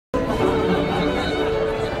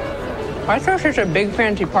Why throw such a big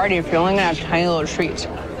fancy party if you're only gonna have tiny little treats?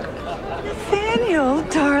 Nathaniel,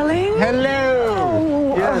 darling.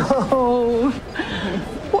 Hello. Yes. Oh.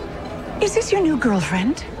 Well, is this your new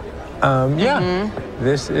girlfriend? Yeah.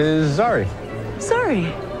 This is Zari.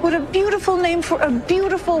 Zari. What a beautiful name for a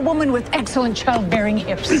beautiful woman with excellent childbearing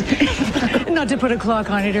hips. Not to put a clock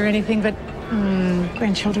on it or anything, but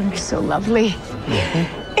grandchildren are so lovely.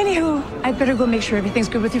 Anywho, I better go make sure everything's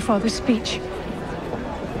good with your father's speech.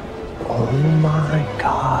 Oh my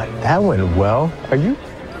God, that went well. Are you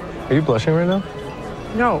blushing right now?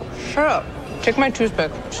 No, shut up. Take my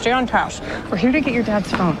toothpick. Stay on task. We're here to get your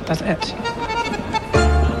dad's phone. That's it.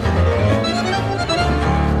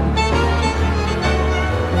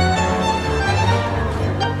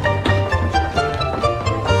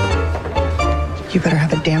 You better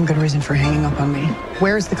have a damn good reason for hanging up on me.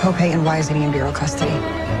 Where is the copay and why isn't he in bureau custody?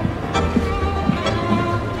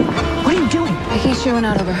 What are you doing? He's showing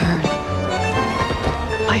out over her.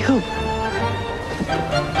 By who?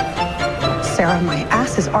 Sarah, my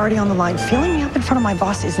ass is already on the line. Feeling me up in front of my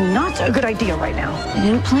boss is not a good idea right now. I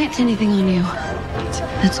didn't plant anything on you.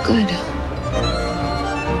 That's good.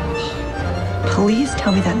 Please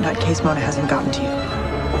tell me that nutcase Mona hasn't gotten to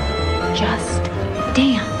you. Just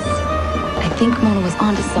dance. I think Mona was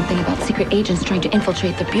onto something about secret agents trying to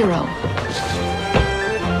infiltrate the bureau.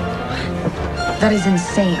 That is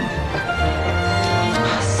insane.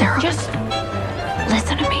 Sarah, just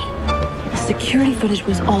listen to me. The security footage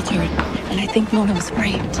was altered, and I think Mona was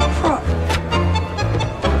framed.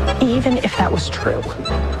 Even if that was true,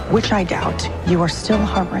 which I doubt, you are still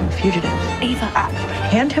harboring a fugitive. Ava,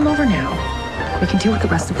 hand him over now. We can deal with the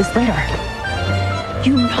rest of this later.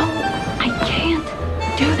 You know I can't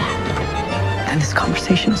do that. And this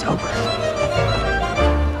conversation is over.